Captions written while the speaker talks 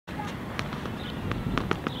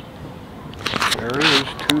There it is,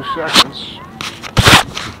 2 seconds.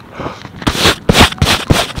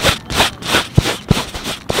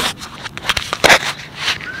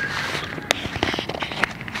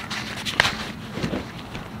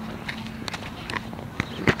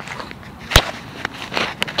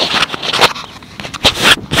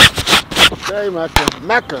 Stay, Mekkah.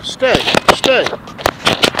 Mekkah, stay. Stay.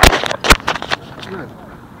 Good.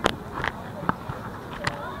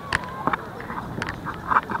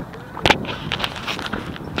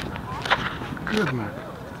 Good, Mekkah.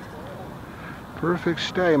 Perfect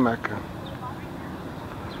stay, Mekkah.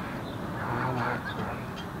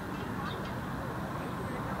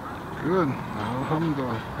 Good.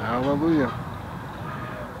 Alhamdulillah. Hallelujah.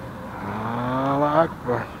 Allah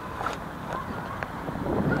Akbar.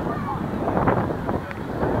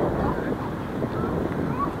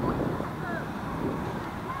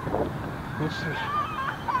 What's this?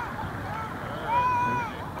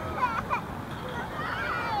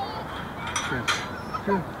 Good.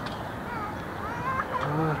 Good.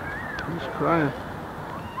 He's crying.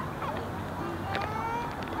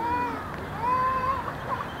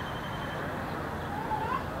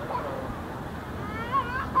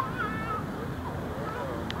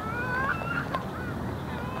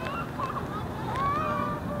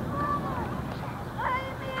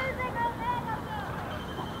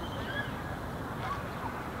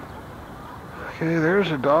 Okay, there's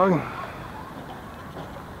a dog.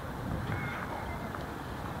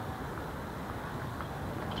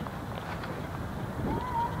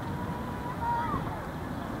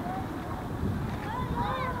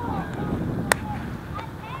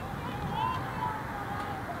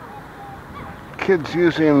 Kids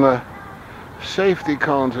using the safety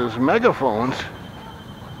cones as megaphones.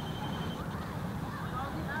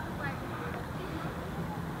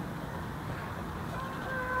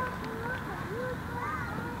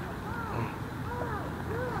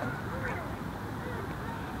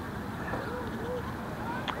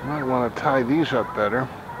 Might want to tie these up better.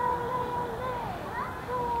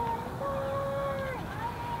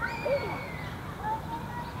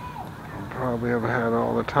 Probably have had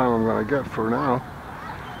all the time I'm going to get for now.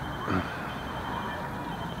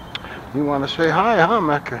 You want to say hi, huh,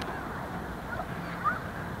 Mekkah?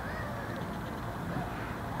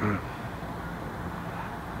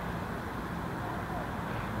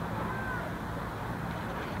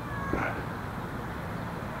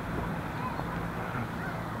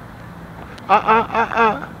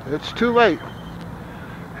 It's too late.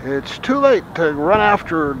 It's too late to run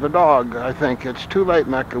after the dog, I think. It's too late,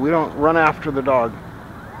 Mekkah. We don't run after the dog.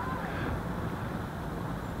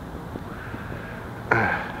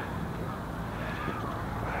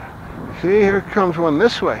 See, here comes one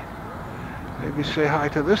this way. Maybe say hi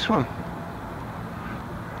to this one.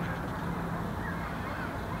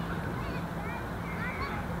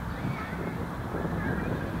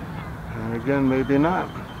 And again, maybe not.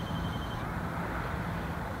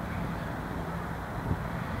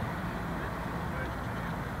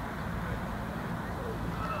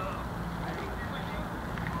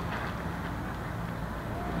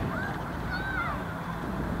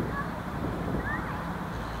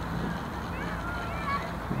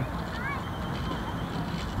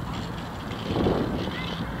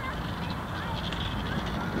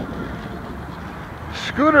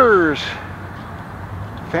 Scooters,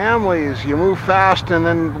 families, you move fast and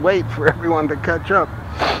then wait for everyone to catch up.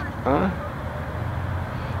 Huh?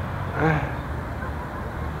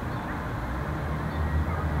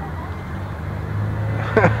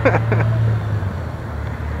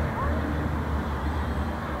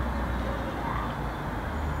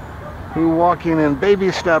 Who walking in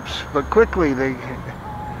baby steps, but quickly they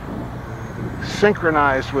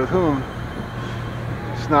synchronize with whom.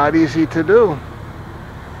 It's not easy to do.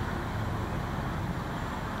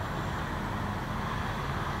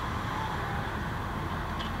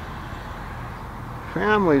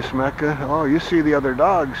 Families, Mekkah. Oh, you see the other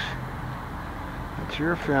dogs. That's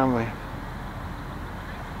your family.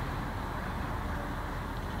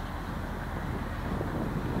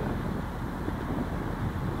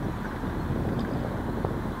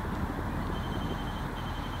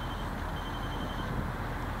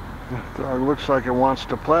 The dog looks like it wants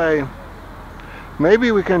to play.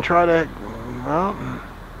 Maybe we can try to, well,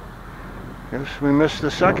 guess we missed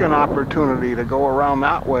the second opportunity to go around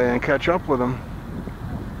that way and catch up with them.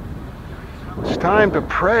 It's time to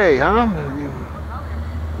pray, huh?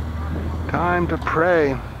 Time to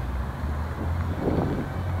pray.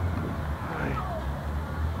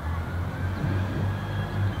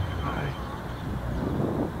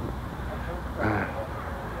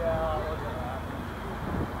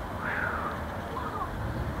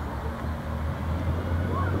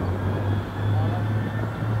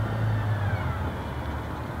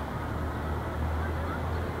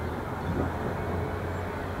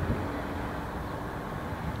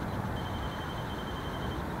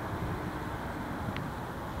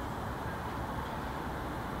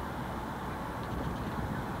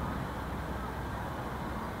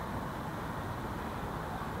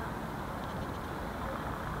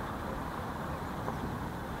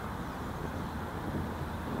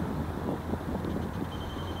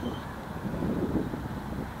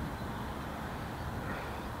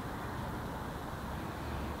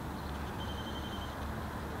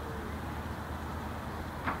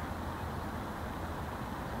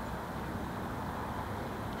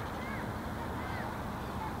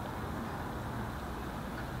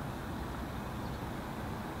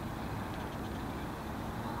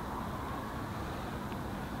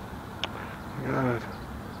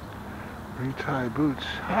 Retie boots.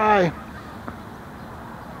 Hi.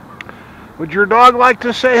 Would your dog like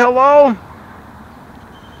to say hello?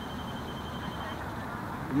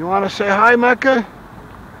 You want to say hi, Mekkah?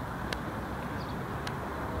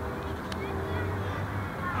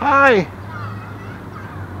 Hi.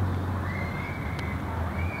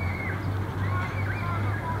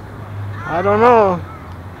 I don't know.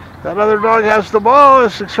 That other dog has the ball.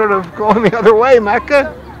 It's sort of going the other way,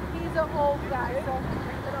 Mekkah. He's an old guy, so.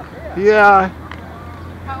 Yeah.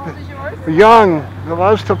 How old is yours? Young. He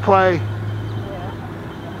loves to play.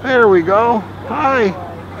 There we go. Hi.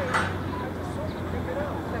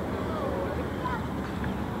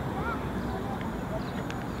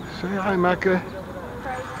 Say hi, Mekkah.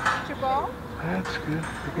 Get your ball? That's good.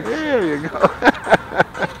 There you go.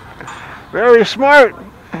 Very smart.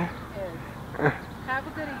 Have a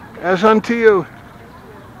good evening. As unto you.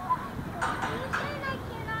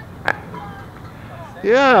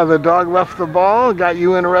 Yeah, the dog left the ball, got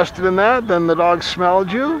you interested in that, then the dog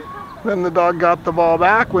smelled you, then the dog got the ball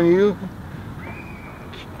back when you...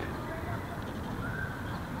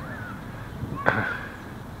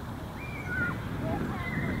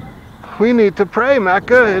 We need to pray,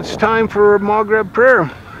 Mekkah. It's time for Maghrib prayer.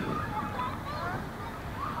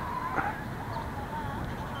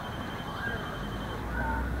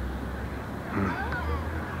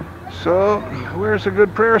 So, where's a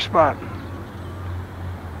good prayer spot?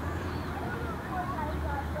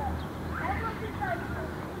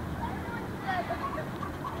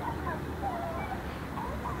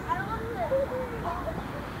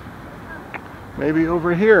 Maybe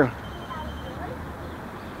over here.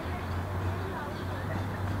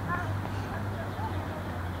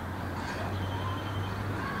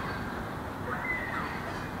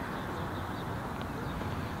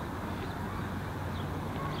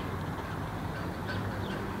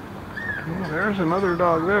 Oh, there's another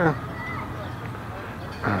dog there.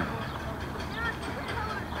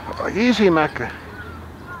 Oh, easy, Mekkah.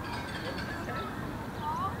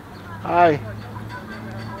 Hi.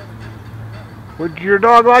 Would your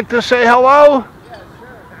dog like to say hello?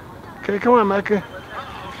 Okay, come on, Mekkah.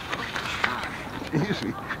 Easy.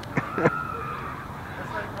 You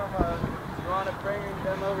want to bring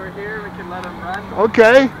them over here? We can let them run.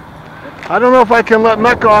 Okay. I don't know if I can let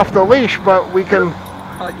Mekkah off the leash, but we can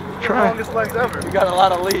try. Longest legs ever. You got a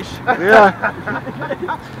lot of leash. Yeah.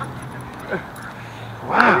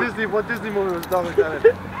 Wow. What Disney movie was done like that?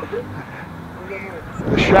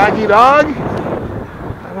 The Shaggy Dog?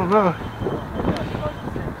 I don't know.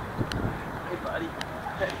 Hey, buddy.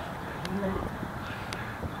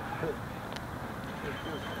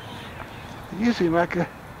 Easy, Mekkah.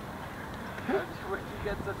 Where'd you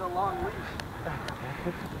get such a long leash?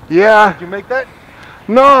 Yeah. Did you make that?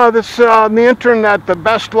 No, that's on the internet, the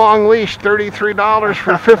best long leash, $33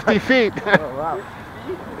 for 50 feet. Oh, wow. 50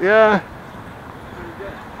 feet? Yeah. Pretty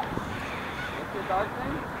good. What's your dog's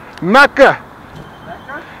name? Mekkah.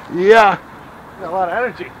 Mekkah? Yeah. Got a lot of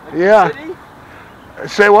energy. Like Yeah. The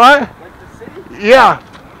city? Say what? Like the city? Yeah.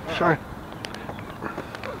 Sorry.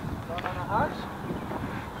 Going on a hush?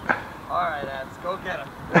 Alright, Eds, go get him.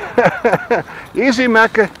 Easy,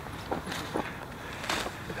 Mekkah.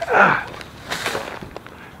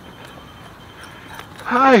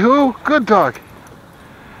 Hi, who? Good dog.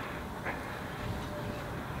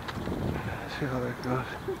 Let's see how that goes.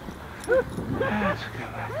 That's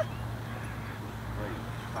good.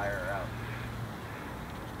 Fire her out.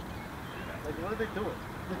 Like, what are they doing?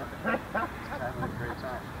 Having a great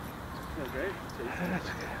time. Feel great? That's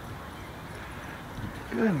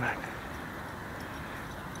good. Good, Mekkah.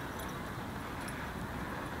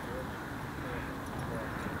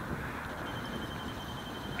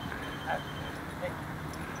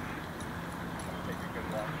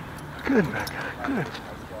 Good, Mekkah. Good.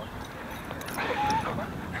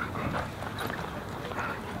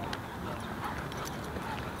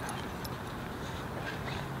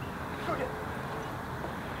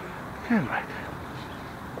 Good, Mekkah.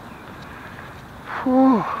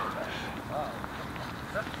 Whew.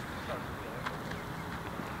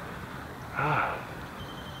 Ah.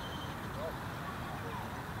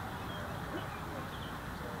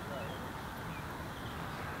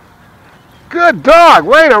 Good dog,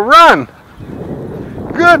 way to run.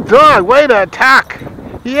 Good dog, way to attack.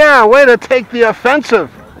 Yeah, way to take the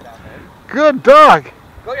offensive. Good dog.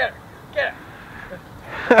 Go get her. Get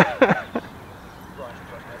her.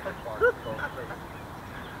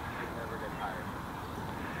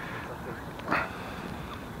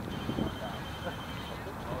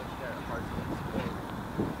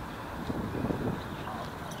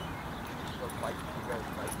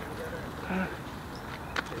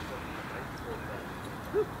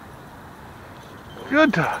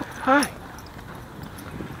 Good dog. Hi.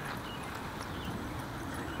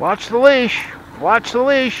 Watch the leash. Watch the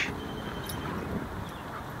leash.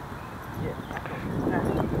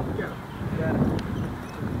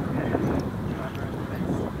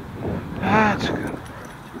 That's good.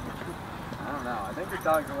 I don't know. I think the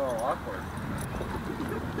dog's a little awkward.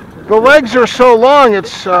 The legs are so long,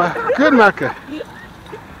 it's good, Mekkah.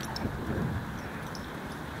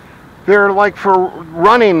 They're like for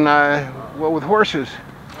running well, with horses.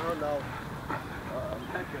 Oh no.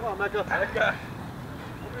 Come on, Mekkah. Mekkah.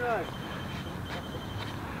 All right.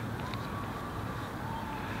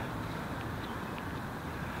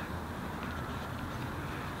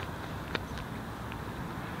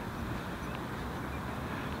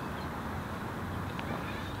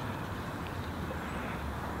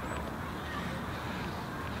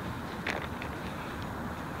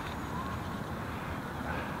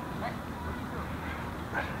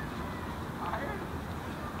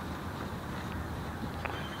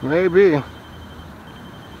 Maybe. All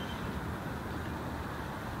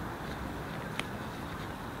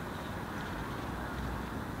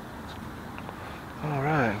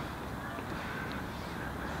right.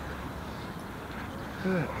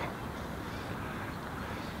 Good.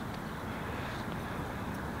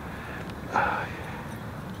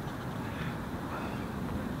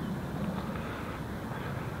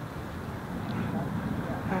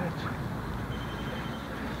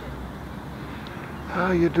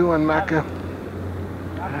 How you doing, Mekkah?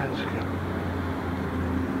 That's good.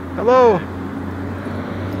 Hello.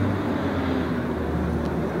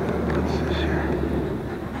 What's this here?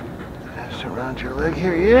 That's around your leg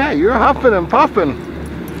here. Yeah, you're huffing and puffing.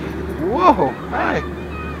 Whoa, hi.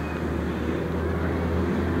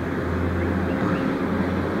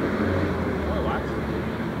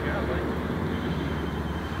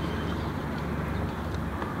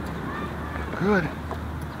 Good.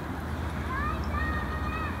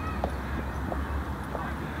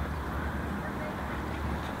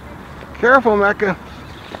 Careful, Mekkah.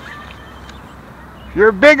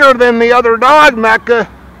 You're bigger than the other dog, Mekkah.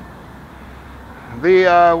 The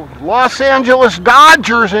Los Angeles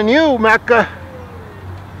Dodgers and you, Mekkah.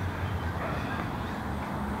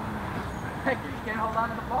 Hey, you can't hold on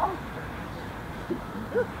to the ball?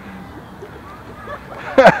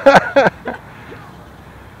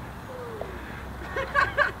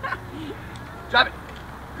 Drop it.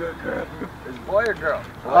 Good girl. Is it boy or girl?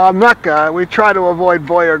 Mekkah, we try to avoid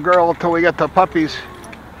boy or girl until we get to puppies.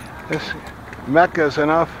 This Mekkah's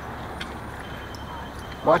enough.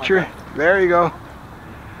 Watch your, there you go.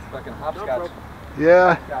 Fucking hopscotch.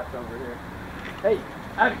 Yeah. Hopscotch over here. Hey,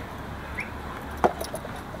 Abby.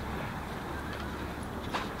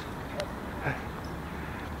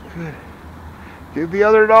 Good. Give the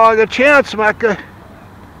other dog a chance, Mekkah.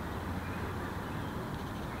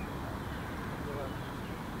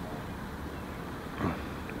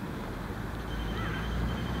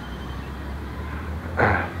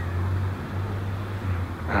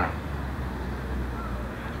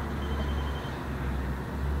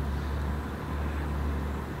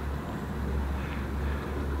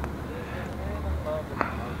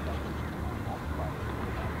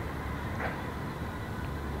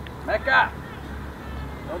 Mekkah!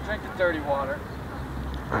 Don't drink the dirty water.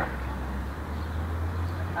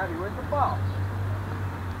 Abby, where's the ball?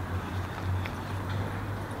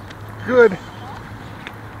 Good.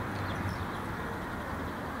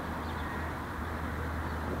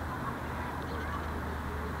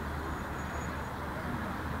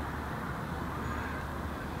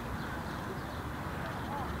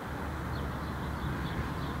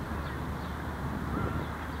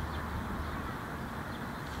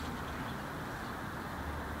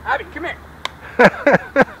 Abby, come here.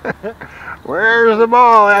 Where's the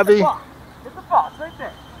ball, Abby? Get the ball. It's right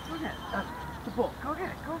there. Go get it. The ball. Go get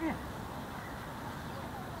it. Go get it.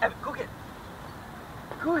 Abby, go get it.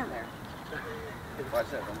 Go in there. Watch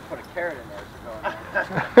this. I'm going to put a carrot in there. So go in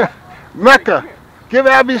there. Mekkah, give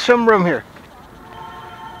Abby some room here.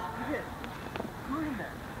 Go get it. Go in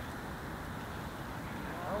there.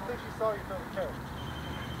 I don't think she saw you throw the carrot.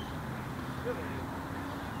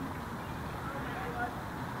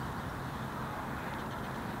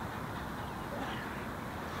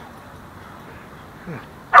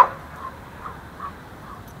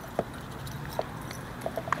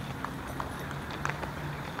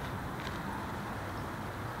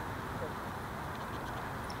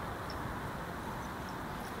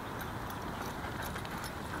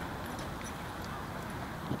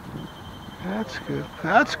 That's good.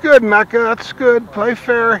 That's good, Mekkah. That's good. Play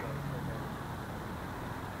fair.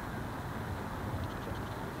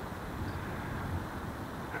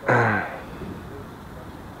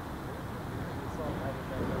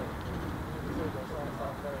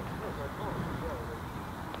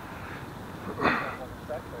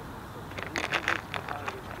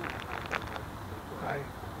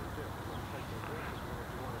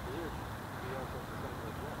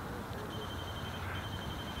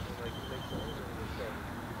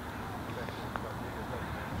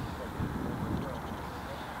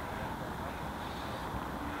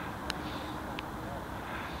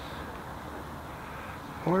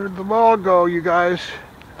 Where'd the ball go, you guys?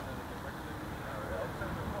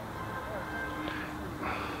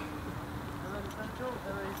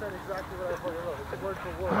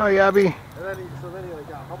 Hi, Abby.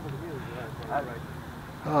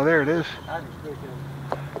 Oh, there it is.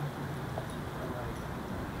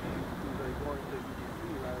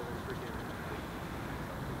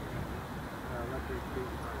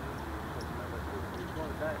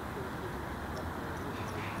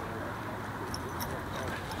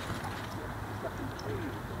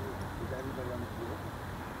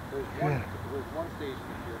 There's one stage in the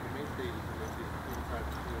field, the main stage is inside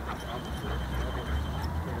the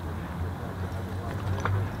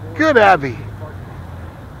field. Good, Abby.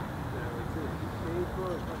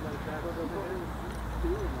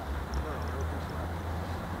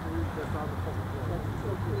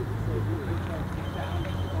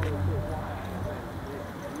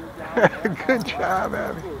 Good job,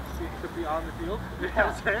 Abby. To be on the field, you know what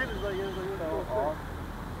I'm saying? It's like,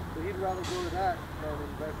 so he'd rather go to that than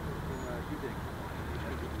invest in D-Dig.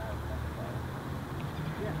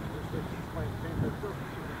 Yeah, he's playing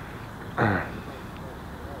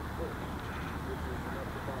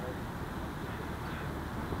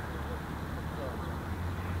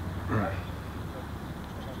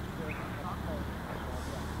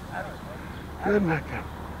Good, Mekkah.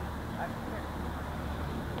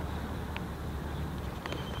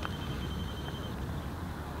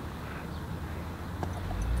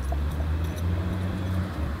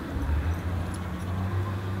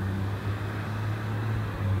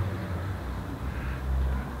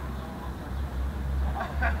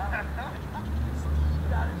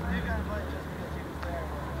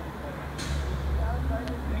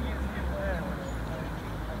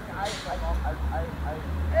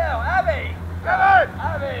 Abby! Come on!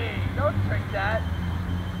 Abby! Don't drink that!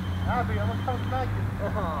 Abby, I'm gonna come back.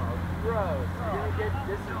 Oh, gross. You're gonna get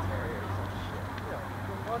dysentery or some shit. Yeah.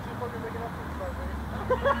 Why don't you fucking make it up for yourself, man?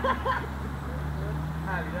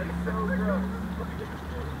 Abby, that's so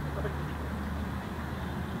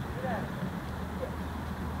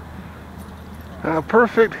gross.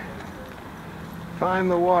 Perfect. Find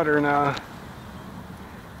the water now.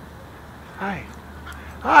 Hi.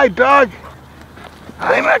 Hi, dog.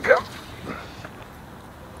 Hi, Mekkah.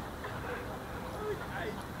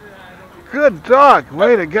 Good dog.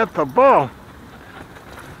 Way to get the ball.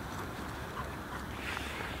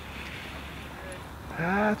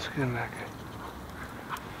 That's good, Mekkah.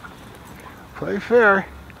 Play fair.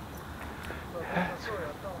 That's good.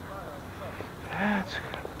 That's good.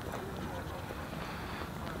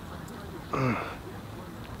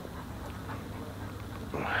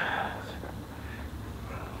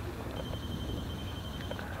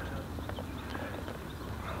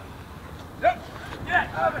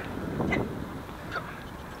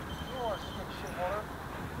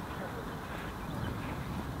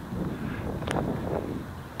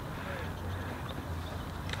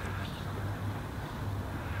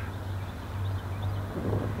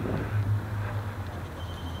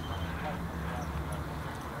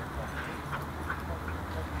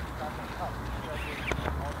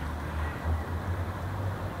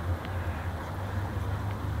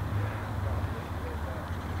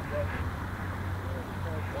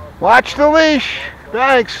 Watch the leash.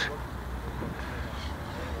 Thanks.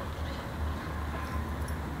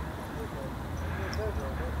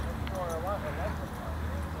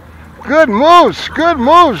 Good moves. Good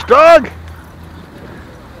moves, dog.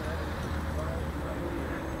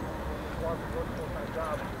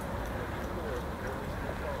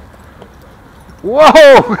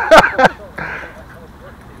 Whoa.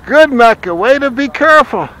 Good, Mekkah. Way to be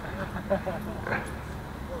careful.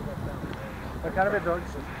 What kind of a dog?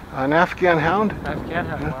 An Afghan hound? Afghan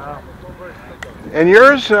hound, wow. And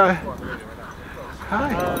yours? Hi.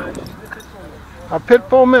 A pit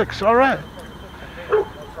bull mix, all right.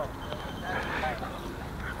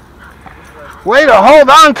 Way to hold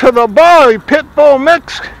on to the ball, you pit bull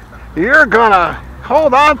mix. You're gonna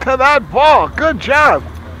hold on to that ball. Good job.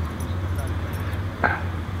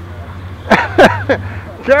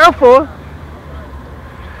 Careful.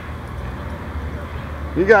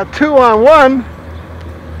 You got 2 on 1.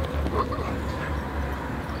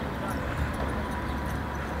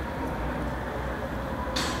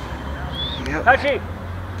 Yep. Hachi,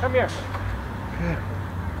 come here.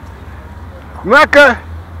 Mekkah,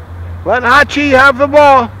 let Hachi have the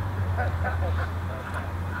ball.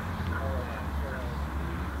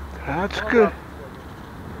 That's good.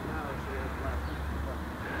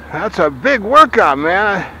 That's a big workout,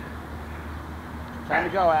 man. Time to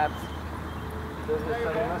go, Abs.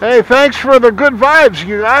 Hey, thanks for the good vibes,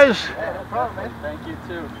 you guys. Yeah, no problem, man. Thank you,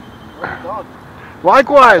 too. Where's the dog?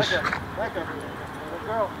 Likewise. Mekkah. Let's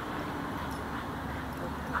go.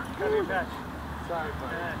 Gotta be back. Sorry,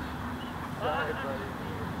 buddy. Sorry, buddy.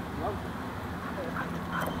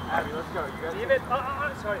 Abby, let's go. You gotta Leave it.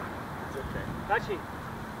 Sorry. It's okay. Tachi.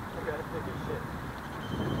 I gotta take a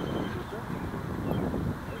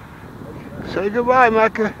shit. Say goodbye,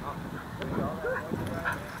 Mekkah.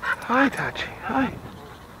 Hi, Tachi. Hi.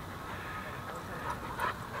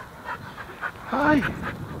 Hi.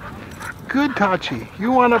 Good, Tachi.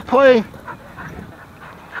 You want to play?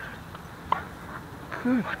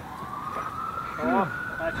 Good.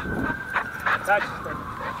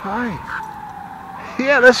 Hi.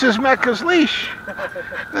 Yeah, this is Mekkah's leash.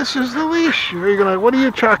 This is the leash. Are you gonna? What are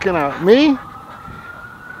you chucking out? Me?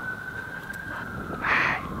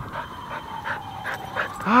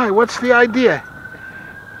 Hi. What's the idea?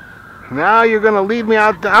 Now you're gonna lead me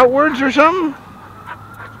outwards or something?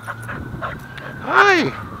 Hi.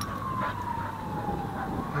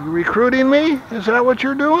 Are you recruiting me? Is that what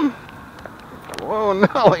you're doing? Whoa,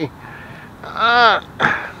 Nelly.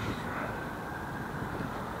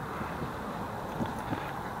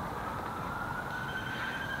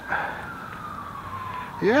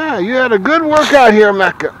 Yeah, you had a good workout here,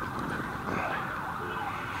 Mekkah.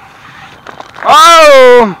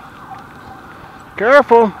 Oh!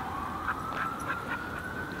 Careful.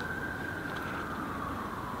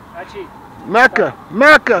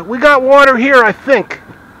 Mekkah, we got water here, I think.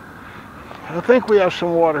 I think we have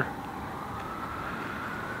some water.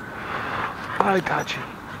 Hi, Tachi.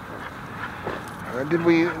 Or did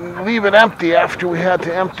we leave it empty after we had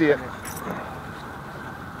to empty it?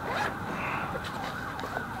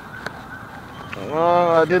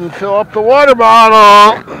 Oh, I didn't fill up the water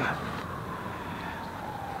bottle.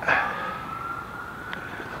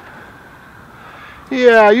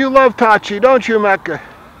 Yeah, you love Tachi, don't you, Mekkah?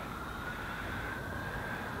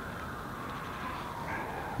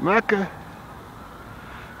 Mekkah.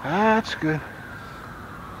 That's good.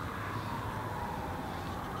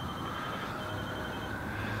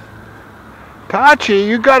 Tachi,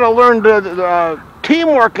 you got to learn to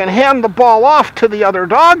teamwork and hand the ball off to the other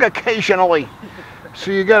dog occasionally. So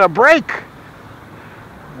you get a break.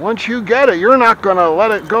 Once you get it, you're not going to let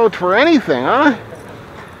it go for anything, huh?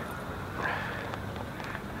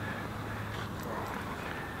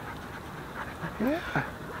 Yeah.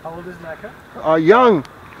 How old is Mekkah? Young.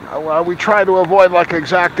 Well, we try to avoid like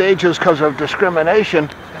exact ages because of discrimination.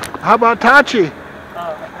 How about Tachi?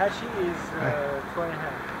 Tachi is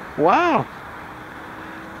 2.5. Wow.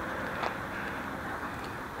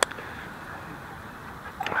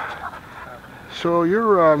 So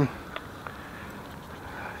you're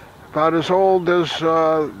about as old as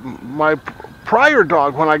my prior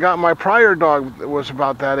dog. When I got my prior dog, it was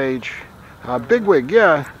about that age. Bigwig,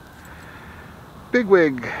 yeah.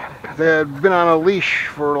 Bigwig. They had been on a leash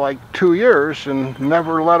for like 2 years and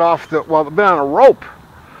never let off the, well, they'd been on a rope.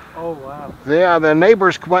 Oh, wow. Yeah, the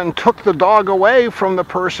neighbors went and took the dog away from the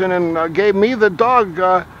person and gave me the dog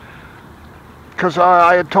because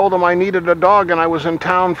I had told them I needed a dog and I was in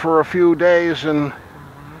town for a few days, and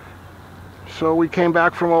so we came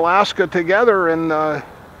back from Alaska together, and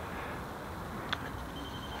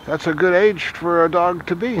that's a good age for a dog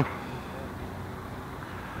to be.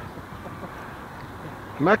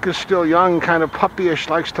 Mekkah's still young, kind of puppyish,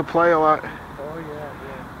 likes to play a lot. Oh, yeah,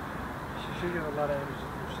 yeah. She should get a lot of energy.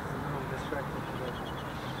 She's a little distracted.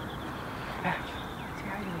 Back.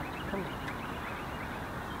 Come on.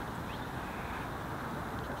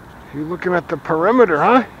 You're looking at the perimeter,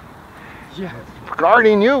 huh? Yeah.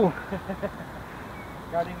 Guarding you.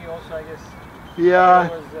 Guarding you also, I guess. Yeah.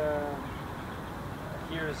 Was,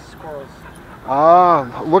 here's squirrels.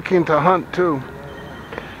 Ah, looking to hunt too.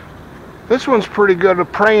 This one's pretty good at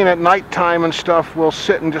praying at nighttime and stuff. We'll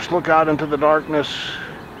sit and just look out into the darkness.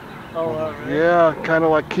 Oh, wow, really? Yeah, kind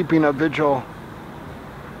of like keeping a vigil.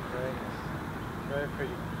 Very nice. Very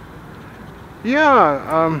pretty.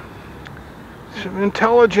 Yeah,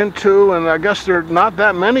 intelligent too, and I guess there are not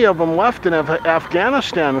that many of them left in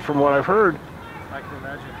Afghanistan from what I've heard. I can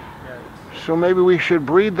imagine. Yeah. So maybe we should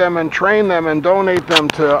breed them and train them and donate them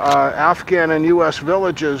to Afghan and U.S.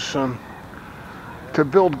 villages to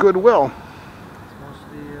build goodwill. It's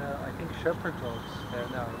mostly, I think, shepherd dogs there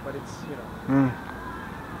now, but it's, you know. Mm.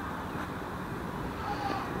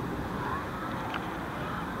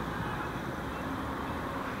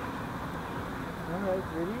 All right,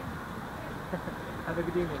 ready? Have a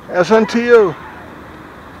good evening. As unto you.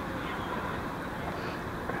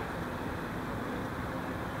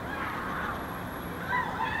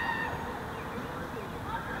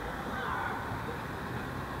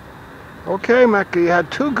 Okay, Mekkah, you had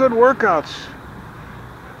 2 good workouts.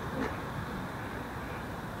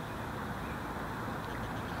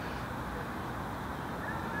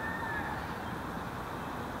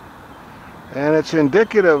 And it's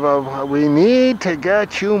indicative of we need to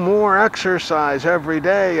get you more exercise every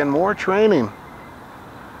day and more training.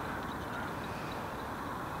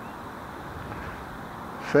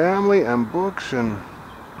 Family and books and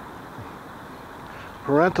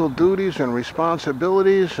parental duties and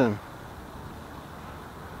responsibilities and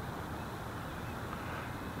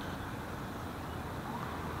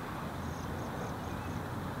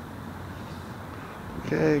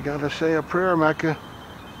okay, gotta say a prayer, Mekkah.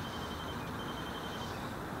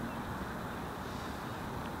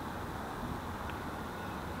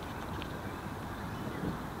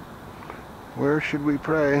 Where should we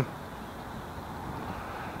pray?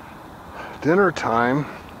 Dinner time.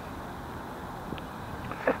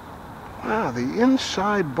 Wow, the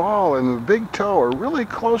inside ball and the big toe are really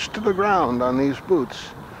close to the ground on these boots.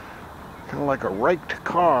 Kind of like a raked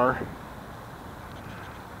car.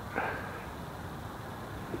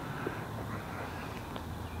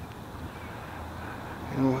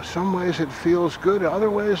 In some ways it feels good,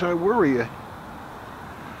 other ways I worry you.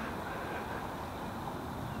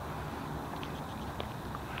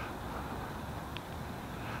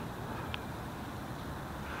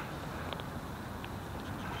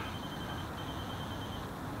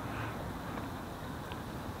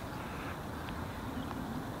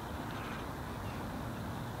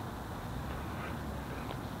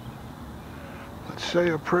 Let's say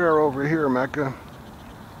a prayer over here, Mekkah.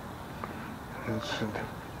 It's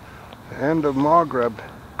the end of Maghrib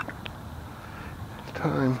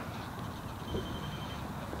time.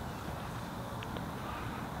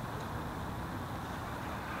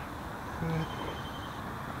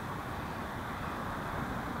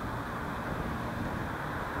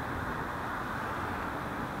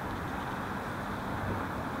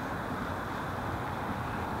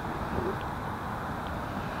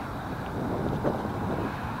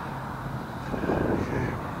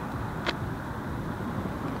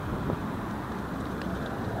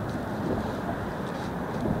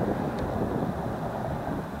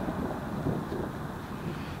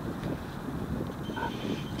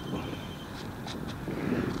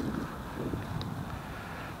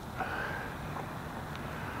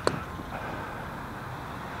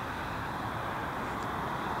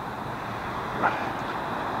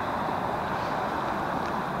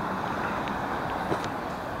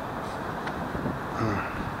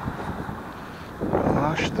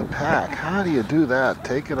 Wash the pack. How do you do that?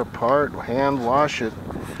 Take it apart, hand wash it.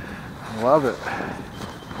 Love it.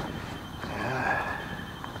 Yeah.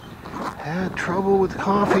 Had trouble with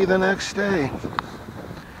coffee the next day.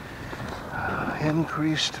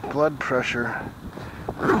 Increased blood pressure.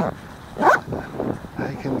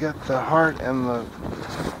 I can get the heart and the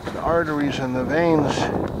arteries and the veins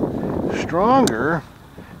stronger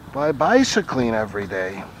by bicycling every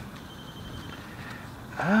day.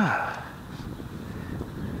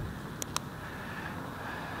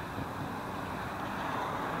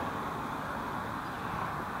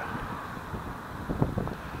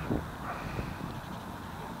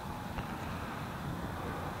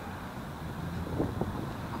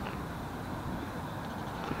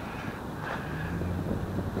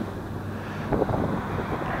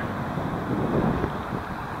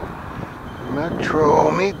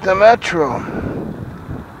 Metro, meet the Metro.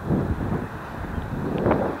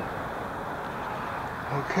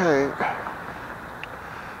 Okay.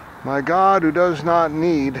 My God, who does not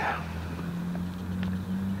need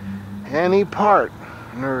any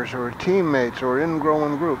partners or teammates or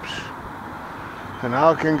ingrowing groups. And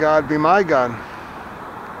how can God be my God?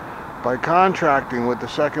 By contracting with the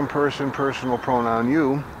second person personal pronoun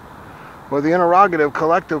you, or the interrogative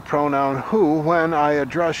collective pronoun who when I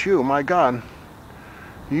address you, my God.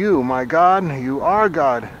 You, my God, you are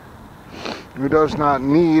God, who does not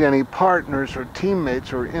need any partners or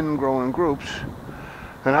teammates or ingrowing groups.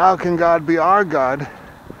 And how can God be our God?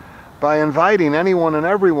 By inviting anyone and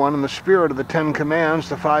everyone in the spirit of the 10 Commands,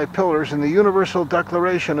 the 5 Pillars, and the Universal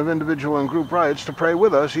Declaration of Individual and Group Rights to pray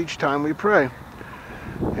with us each time we pray.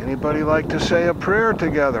 Anybody like to say a prayer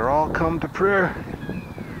together? All come to prayer.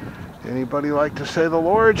 Anybody like to say the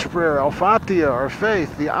Lord's Prayer, Al-Fatiha, our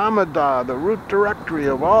faith, the Amidah, the root directory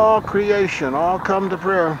of all creation, all come to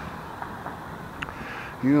prayer.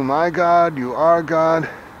 You, my God, you are God.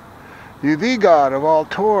 You, the God of all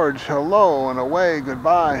towards, hello and away,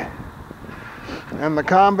 goodbye. And the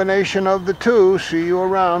combination of the two, see you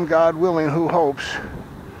around, God willing, who hopes,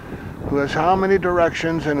 who has how many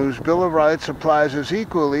directions and whose Bill of Rights applies as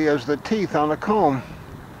equally as the teeth on a comb,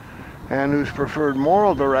 and whose preferred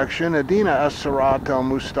moral direction, Adina Es-Sirat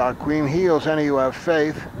al-Mustaqim, heals any who have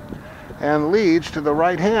faith, and leads to the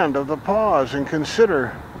right hand of the pause and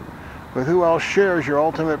consider With who else shares your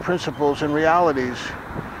ultimate principles and realities?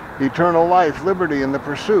 Eternal life, liberty, and the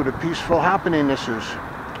pursuit of peaceful happinesses.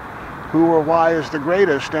 Who or why is the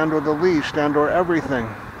greatest and or the least and or everything?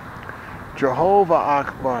 Jehovah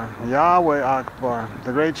Akbar, Yahweh Akbar,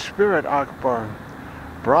 the Great Spirit Akbar,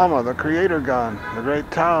 Brahma, the Creator God, the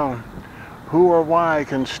Great Tao. Who or why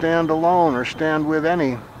can stand alone or stand with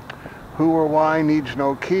any? Who or why needs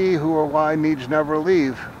no key? Who or why needs never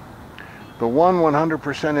leave? The one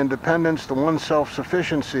 100% independence, the one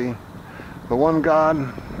self-sufficiency, the one God,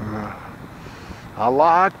 Allah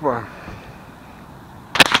Akbar.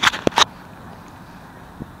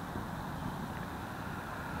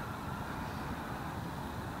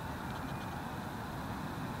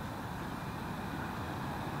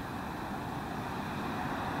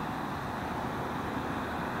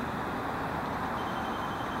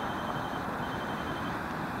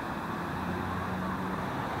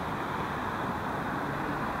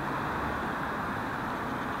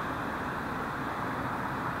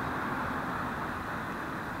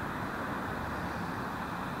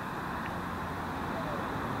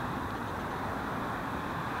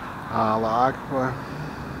 Allah Akbar.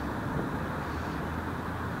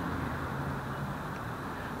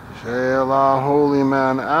 Say Allah, holy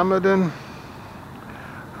man Ahmadin.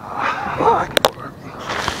 Allah Akbar.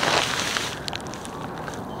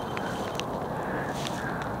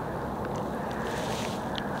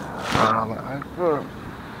 Allah Akbar.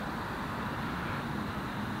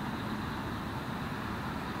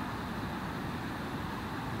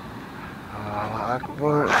 Allah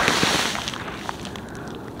Akbar.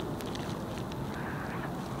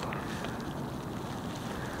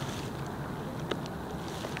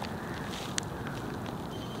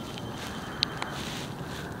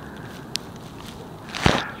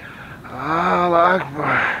 Allah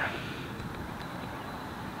Akbar.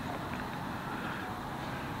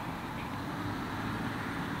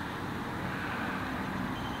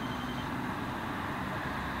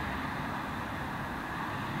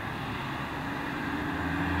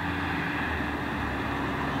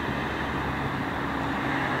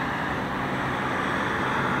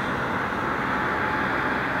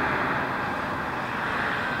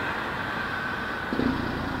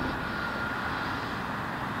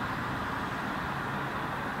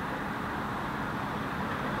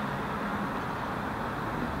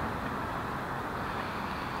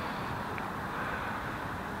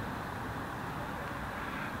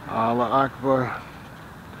 Allah Akbar.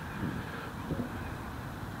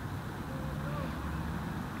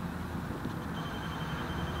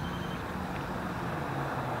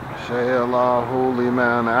 Say Allah, holy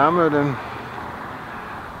man Ahmadin.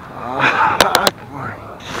 Allah Akbar.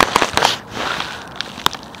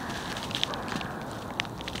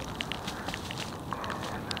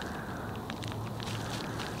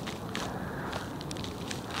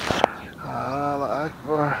 Allah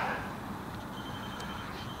Akbar.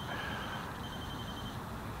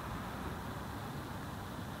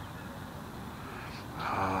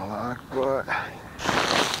 Allah Akbar.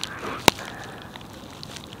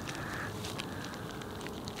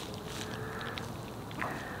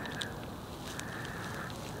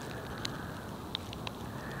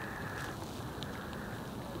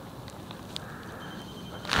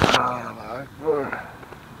 Allah Akbar.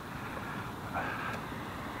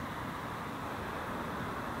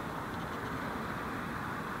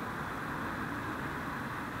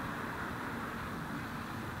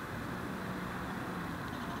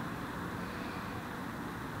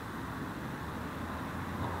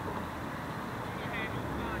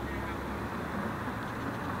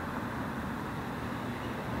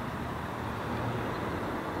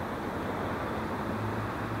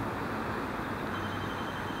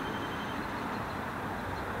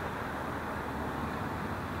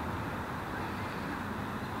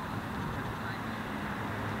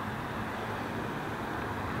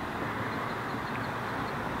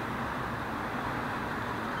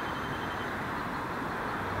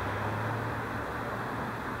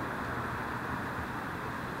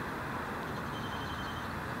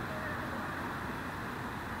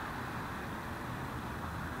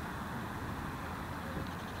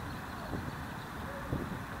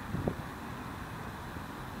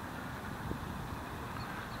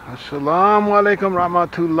 Assalamu alaikum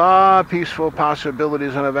rahmatullah. Peaceful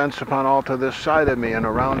possibilities and events upon all to this side of me and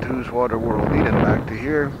around whose water world leading back to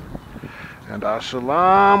here. And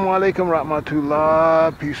assalamu alaikum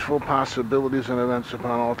rahmatullah. Peaceful possibilities and events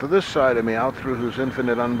upon all to this side of me, out through whose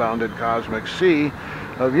infinite unbounded cosmic sea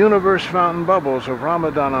of universe fountain bubbles of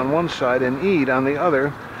Ramadan on one side and Eid on the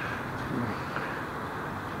other,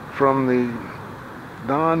 from the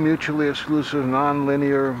non-mutually exclusive,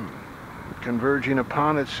 non-linear converging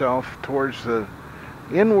upon itself towards the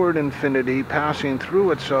inward infinity, passing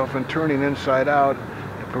through itself and turning inside out,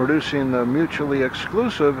 producing the mutually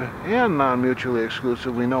exclusive and non-mutually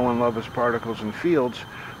exclusive we know and love as particles and fields,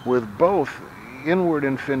 with both inward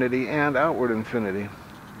infinity and outward infinity.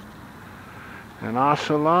 And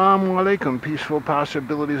assalamu alaikum, peaceful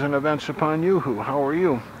possibilities and events upon you. How are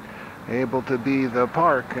you? Able to be the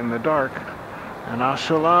park in the dark. And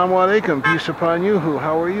assalamu alaikum, peace upon you.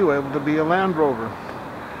 How are you? Able to be a Land Rover.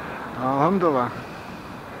 Alhamdulillah.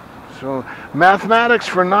 So, mathematics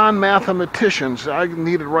for non-mathematicians. I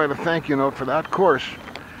need to write a thank you note for that course.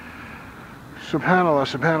 Subhanallah,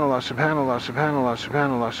 subhanallah, subhanallah, subhanallah,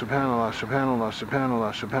 subhanallah, subhanallah, subhanallah,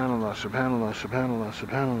 subhanallah, subhanallah, subhanallah, subhanallah,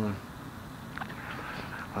 subhanallah.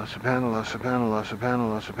 Subhanallah, subhanallah,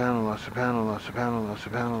 subhanallah, subhanallah, subhanallah, subhanallah,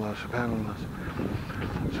 subhanallah, subhanallah.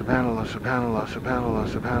 Subhanallah, subhanallah, subhanallah,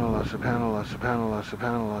 subhanallah, subhanallah, subhanallah,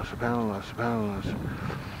 subhanallah, subhanallah, subhanallah.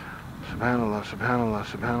 Subhanallah, subhanallah,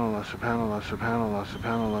 subhanallah, subhanallah, subhanallah,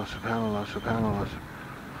 subhanallah, subhanallah, subhanallah.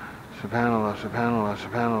 Subhanallah, subhanallah,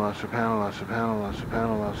 subhanallah, subhanallah, subhanallah,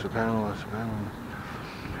 subhanallah, subhanallah, subhanallah.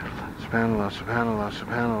 Subhanallah, subhanallah,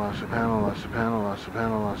 subhanallah, subhanallah, subhanallah,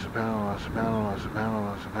 subhanallah, subhanallah, subhanallah,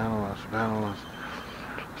 subhanallah, subhanallah, subhanallah.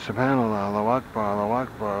 Subhanallah, Allahu Akbar, Allahu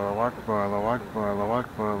Akbar, Allahu Akbar, Allahu Akbar, Allahu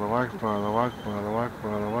Akbar, Allahu Akbar, Allahu Akbar, Allahu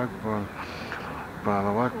Akbar, Allahu Akbar.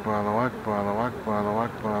 Allahu Akbar, Allahu Akbar, Allahu Akbar, Allahu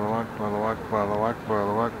Akbar, Allahu Akbar, Allahu Akbar,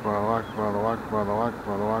 Allahu Akbar, Allahu Akbar, Allahu Akbar, Allahu Akbar, Allahu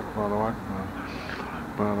Akbar, Allahu Akbar, Allahu Akbar.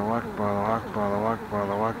 Allahu Akbar, Allahu Akbar,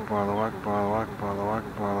 Allahu Akbar, Allahu Akbar, Allahu Akbar, Allahu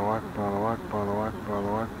Akbar, Allahu Akbar, Allahu Akbar, Allahu Akbar, Allahu Akbar,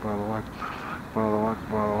 Allahu Akbar, Allahu Akbar. Allahu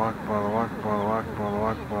Akbar, Allahu Akbar, Allahu Akbar, Allahu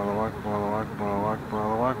Akbar, Allahu Akbar, Allahu Akbar, Allahu Akbar, Allahu Akbar,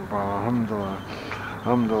 Allahu Akbar. Alhamdulillah.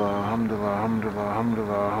 Alhamdulillah, alhamdulillah,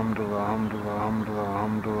 alhamdulillah, alhamdulillah, alhamdulillah, alhamdulillah, alhamdulillah,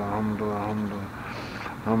 alhamdulillah, alhamdulillah, alhamdulillah.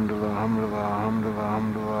 Alhamdulillah, alhamdulillah,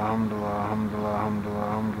 alhamdulillah, alhamdulillah, alhamdulillah, alhamdulillah, alhamdulillah,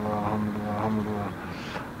 alhamdulillah, alhamdulillah, alhamdulillah.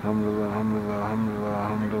 Alhamdulillah, alhamdulillah,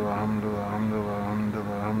 alhamdulillah, alhamdulillah, alhamdulillah, alhamdulillah,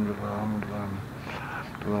 alhamdulillah, alhamdulillah, alhamdulillah.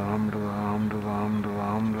 Alhamdulillah, alhamdulillah,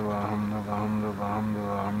 alhamdulillah, alhamdulillah, alhamdulillah,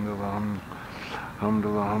 alhamdulillah, alhamdulillah, alhamdulillah,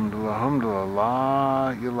 alhamdulillah, alhamdulillah,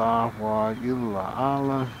 la ilaha illa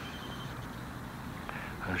Allah.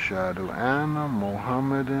 Ashhadu anna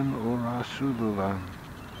Muhammadan Rasulullah.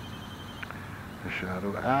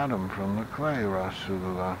 Ashhadu Adam from the clay,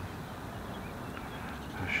 Rasulullah.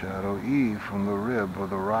 Ashhadu Eve from the rib or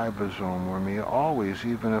the ribosome, were me always,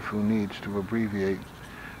 even if who needs to abbreviate, ...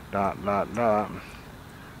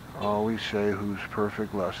 always say whose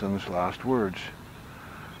perfect lessons, last words.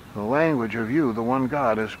 The language of you, the one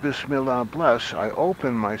God, is Bismillah, bless. I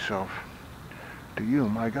open myself to you,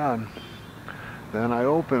 my God. Then I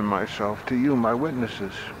open myself to you, my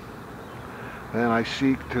witnesses. Then I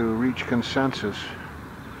seek to reach consensus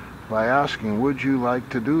by asking, would you like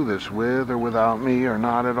to do this with or without me, or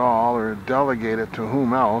not at all, or delegate it to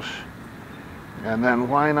whom else? And then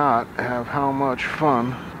why not have how much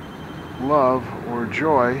fun, love, or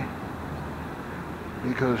joy,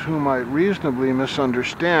 because who might reasonably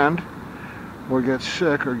misunderstand or get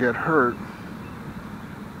sick or get hurt.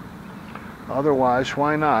 Otherwise,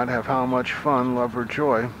 why not have how much fun, love, or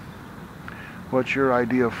joy? What's your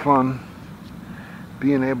idea of fun?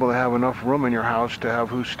 Being able to have enough room in your house to have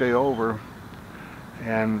who stay over,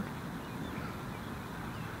 and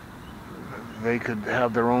they could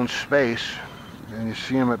have their own space, and you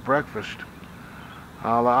see them at breakfast.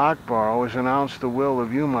 Allah Akbar, always announce the will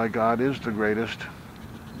of you, my God, is the greatest,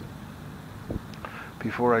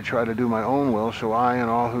 before I try to do my own will, so I and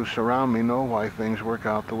all who surround me know why things work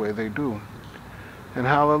out the way they do. And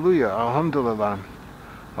hallelujah, alhamdulillah,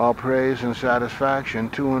 all praise and satisfaction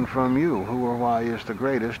to and from you, who or why is the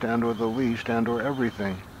greatest, and or the least, and or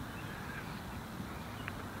everything.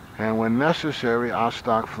 And when necessary,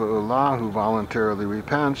 astaghfirullah, who voluntarily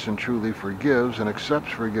repents and truly forgives and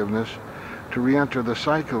accepts forgiveness, to re-enter the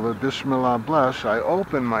cycle of Bismillah, bless, I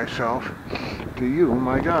open myself to you,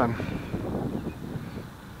 my God.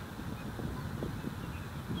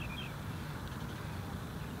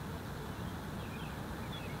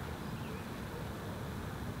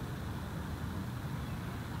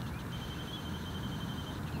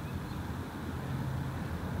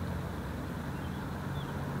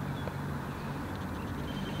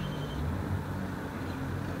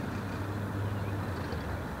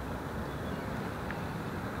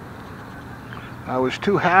 I was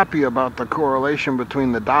too happy about the correlation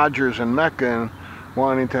between the Dodgers and Mecca and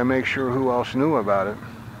wanting to make sure who else knew about it.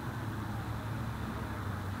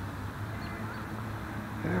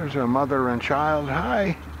 There's a mother and child.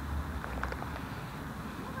 Hi.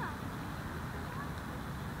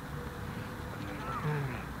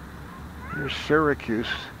 Here's Syracuse.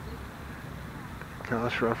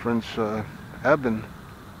 Cross-reference Eben.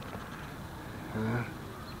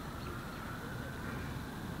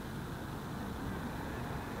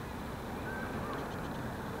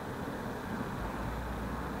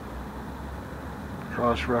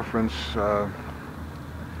 Cross-reference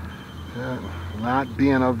not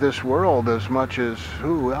being of this world as much as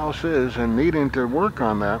who else is, and needing to work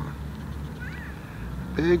on that.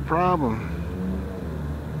 Big problem.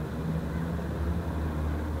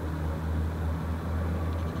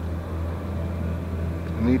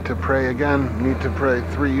 Need to pray again. Need to pray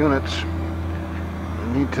 3 units.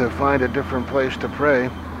 Need to find a different place to pray.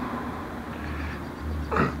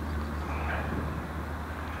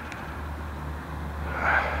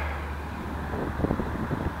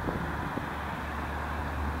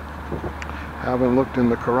 Haven't looked in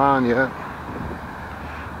the Quran yet.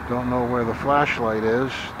 Don't know where the flashlight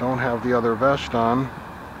is. Don't have the other vest on.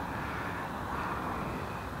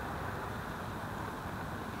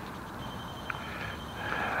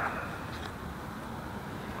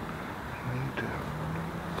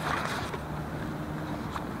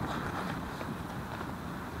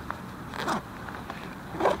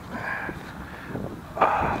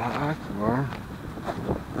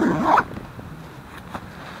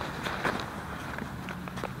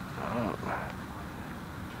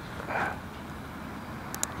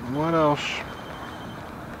 What else?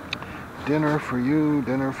 Dinner for you,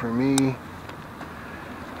 dinner for me.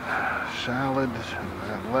 Salads,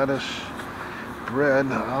 lettuce,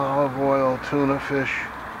 bread, olive oil, tuna fish.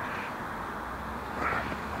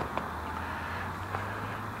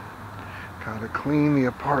 Gotta clean the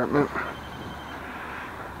apartment.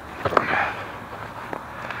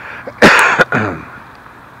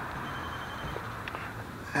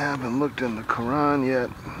 Haven't looked in the Quran yet.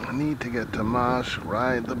 I need to get to mosque,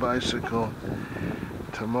 ride the bicycle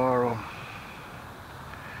tomorrow.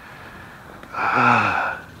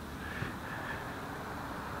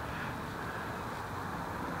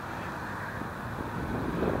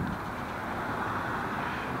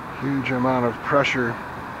 Huge amount of pressure.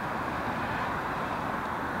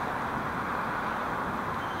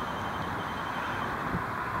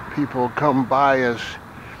 People come by as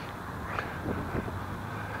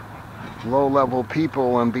low-level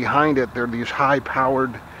people, and behind it there are these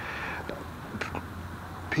high-powered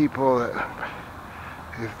people that,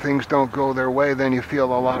 if things don't go their way, then you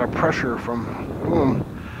feel a lot of pressure from whom.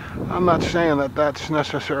 I'm not saying that that's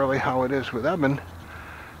necessarily how it is with Eben,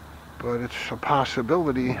 but it's a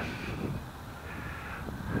possibility.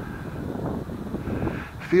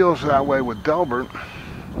 Feels that way with Delbert.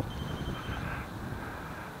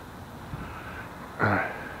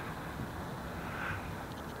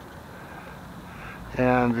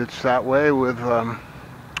 And it's that way with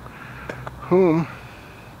whom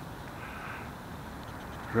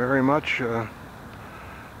very much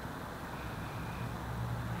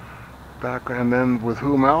back, and then with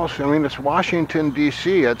whom else? I mean, it's Washington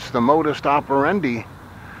D.C. It's the modus operandi.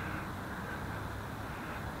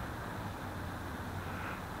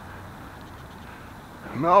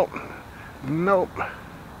 Nope.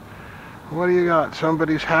 What do you got?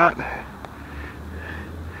 Somebody's hat?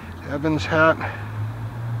 Eben's hat?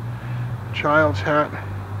 Child's hat?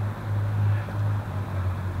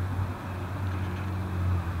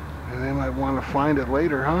 They might want to find it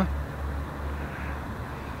later, huh?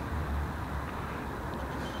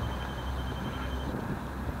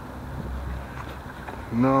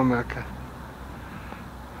 No, Mecca.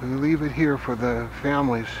 We leave it here for the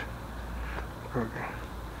families. Okay.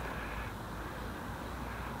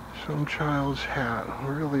 Some child's hat.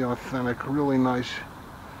 Really authentic, really nice.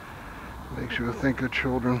 Makes you think of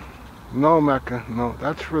children. No, Mecca. No,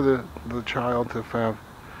 that's for the child to have.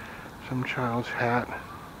 Some child's hat.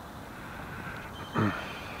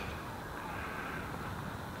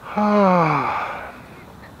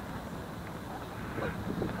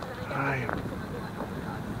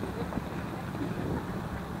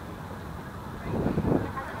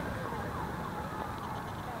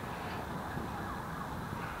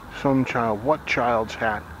 Some child. What child's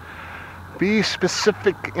hat? Be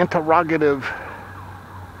specific, interrogative.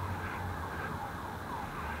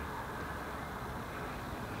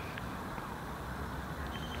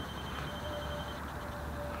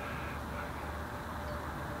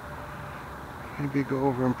 Maybe go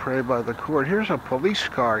over and pray by the court. Here's a police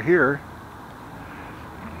car here.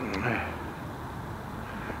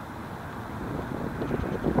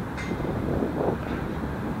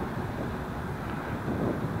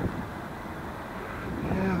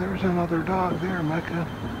 Yeah, there's another dog there, Mecca.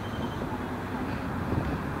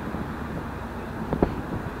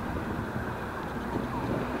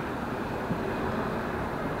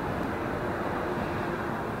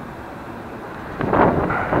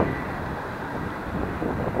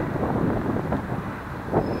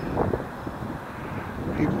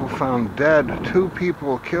 found dead. 2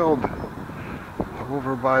 people killed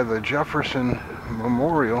over by the Jefferson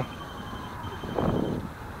Memorial.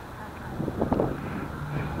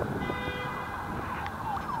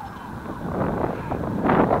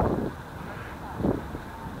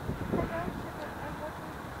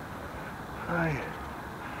 Hi.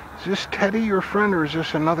 Is this Teddy your friend, or is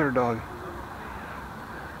this another dog?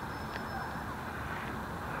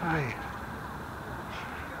 Hi.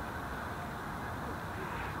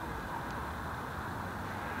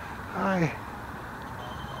 Hi.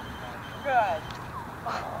 Good.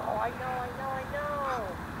 Oh, I know.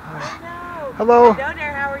 Hello. Hello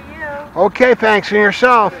there, how are you? Okay, thanks. And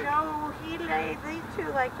yourself? No, these two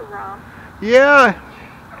like to romp. Yeah.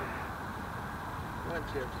 Come on,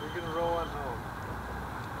 Chips. We're gonna roll on home.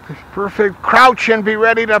 Perfect. Crouch and be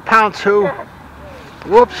ready to pounce. Who?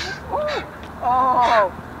 Whoops.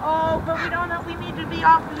 Oh, but we don't know. We need to be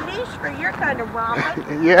off the leash for your kind of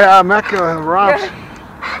romping. Yeah, Mekkah romps.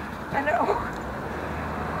 I know.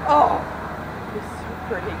 Oh, you're so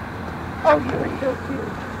pretty. Oh, you're so cute.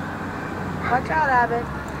 Watch out, Abbott.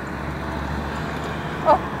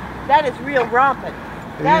 Oh, that is real romping.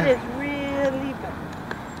 That is really.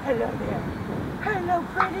 Hello there. Hello,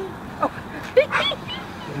 pretty. Oh.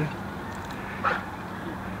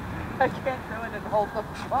 I can't do it and hold the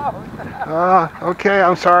phone. Okay,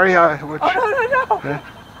 I'm sorry. Oh, no.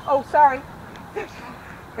 Oh, sorry.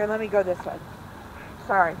 Here, let me go this way.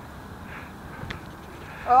 Sorry.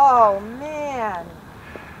 Oh, man.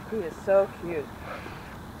 He is so cute.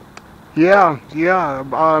 Yeah.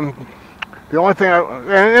 The only thing,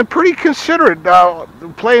 and pretty considerate,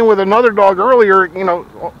 playing with another dog earlier,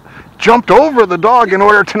 jumped over the dog in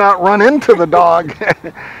order to not run into the dog.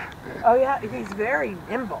 Oh, yeah, he's very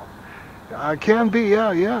nimble. Can be,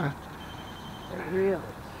 yeah. They're really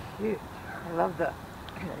cute. I love the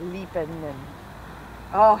leaping and,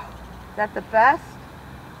 oh, is that the best?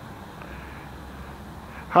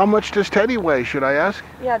 How much does Teddy weigh, should I ask?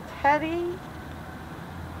 Yeah, Teddy,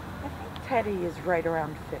 I think Teddy is right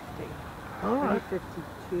around 50. All right.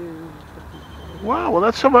 52, 53. Wow, well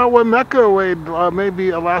that's about what Mekkah weighed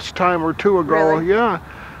maybe a last time or two ago. Really? Yeah.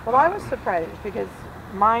 Well, I was surprised because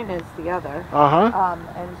mine is the other. Uh-huh.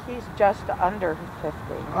 And he's just under 50.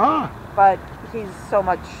 Ah. But he's so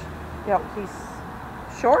much, he's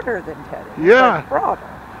shorter than Teddy. He's Yeah. like broader.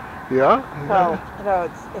 Yeah. So,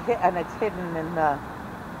 it's hidden in the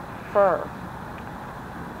fur.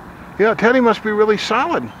 Yeah, Teddy must be really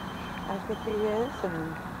solid. I think he is,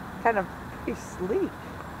 and kind of pretty sleek.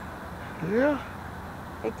 Yeah.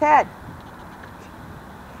 Hey, Ted.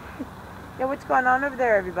 Yeah, what's going on over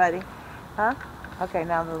there, everybody? Huh? Okay,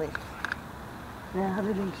 now the leash. Now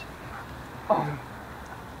the leash. Oh.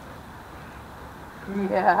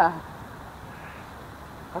 Yeah.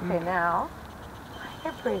 Okay, now.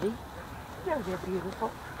 They're pretty. They're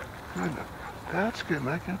beautiful. Good. That's good,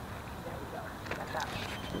 Mekkah.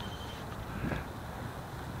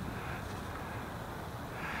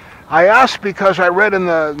 I asked because I read in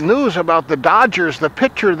the news about the Dodgers, the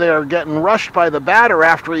pitcher there getting rushed by the batter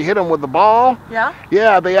after he hit him with the ball. Yeah?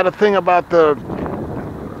 Yeah, they had a thing about the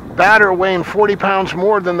batter weighing 40 pounds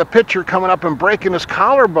more than the pitcher coming up and breaking his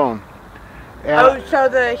collarbone. And so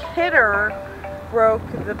the hitter broke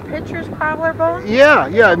the pitcher's collarbone? Yeah.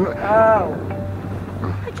 Oh.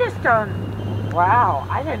 I just don't. Wow,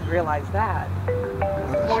 I didn't realize that.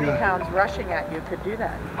 40 pounds rushing at you could do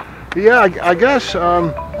that. Yeah, I guess.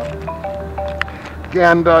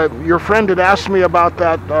 And your friend had asked me about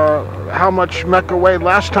that, how much Mekkah weighed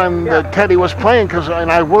last time that Teddy was playing, and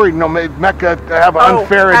I worried, made Mekkah have an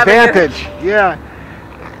unfair advantage. Yeah.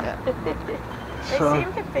 They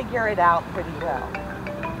seem to figure it out pretty well.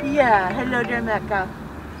 Yeah, hello there, Mekkah.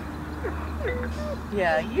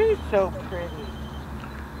 Yeah, you're so pretty.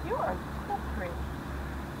 You are so pretty.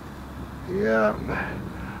 Yeah.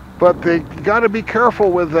 But they got to be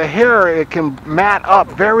careful with the hair. It can mat up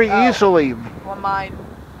very easily. Well,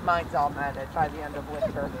 mine's all matted by the end of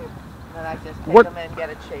winter. Then I just take them in and get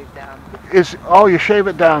it shaved down. You shave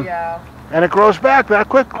it down? Yeah. And it grows back that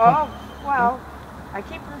quick? Oh, well, I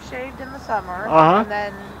keep them shaved in the summer. Uh-huh. And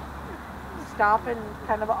then stop in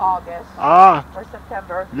kind of August or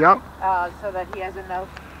September. Yep. So that he has enough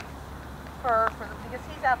fur because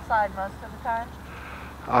he's outside most of the time.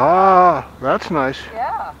 That's nice.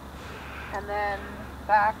 Yeah. And then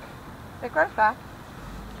it grows back.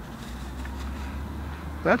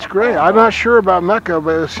 That's great. I'm not sure about Mekkah,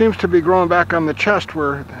 but it seems to be growing back on the chest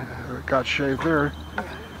where it got shaved there.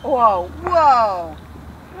 Whoa.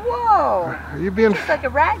 Are you being... It's like a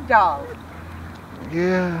rag doll.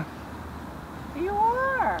 Yeah. You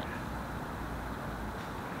are.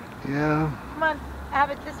 Yeah. Come on, have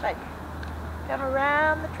it this way. Come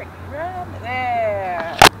around the tree. Around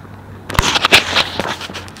there.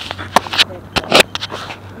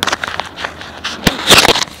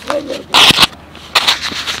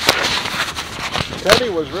 Teddy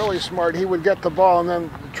was really smart. He would get the ball and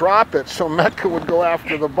then drop it so Mekkah would go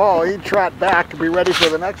after the ball. He'd trot back and be ready for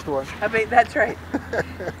the next one. I mean, that's right.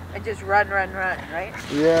 And just run, right?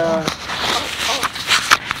 Yeah.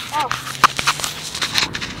 Oh.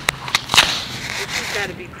 She's got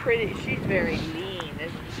to be pretty. She's very lean,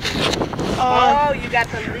 isn't she? Oh, you got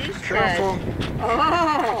the leash. Careful.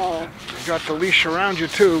 Oh. You got the leash around you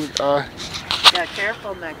too. Yeah,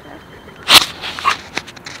 careful, Mekkah.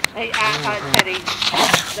 Hey, Teddy.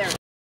 There.